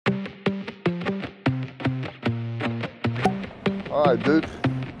All right, Duke.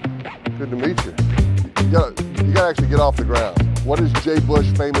 Good to meet you. You gotta actually get off the ground. What is Jay Bush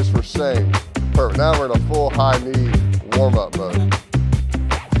famous for saying? Perfect. Now we're in a full high knee warm-up mode.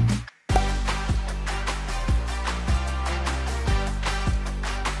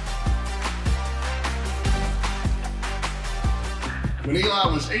 When Eli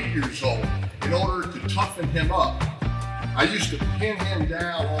was 8 years old, in order to toughen him up, I used to pin him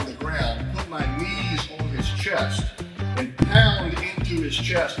down on the ground, put my knees on his chest, and pound into his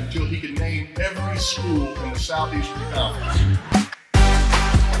chest until he could name every school in the Southeastern Conference.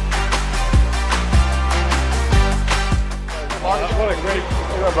 What a great,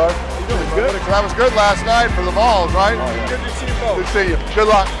 Good, bud. you doing good? That was good last night for the Vols, right? Oh, yeah. Good to see you both. Good to see you. Good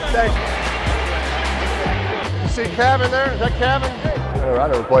luck. Thanks. You see Kevin there? Is that Kevin? I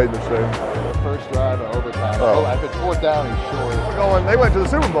never played in this thing. First drive of overtime. Oh. If it's fourth down, he's short. They went to the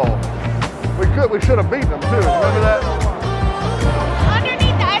Super Bowl. We should have beaten them too. Remember that?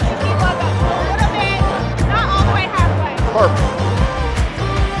 Underneath the SEC logo, a little bit, not all the way halfway. Perfect.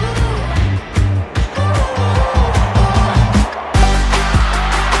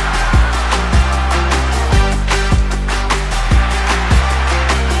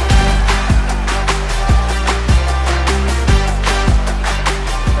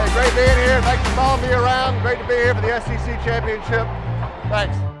 Hey, great being here. Thanks for following me around. Great to be here for the SEC Championship.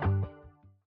 Thanks.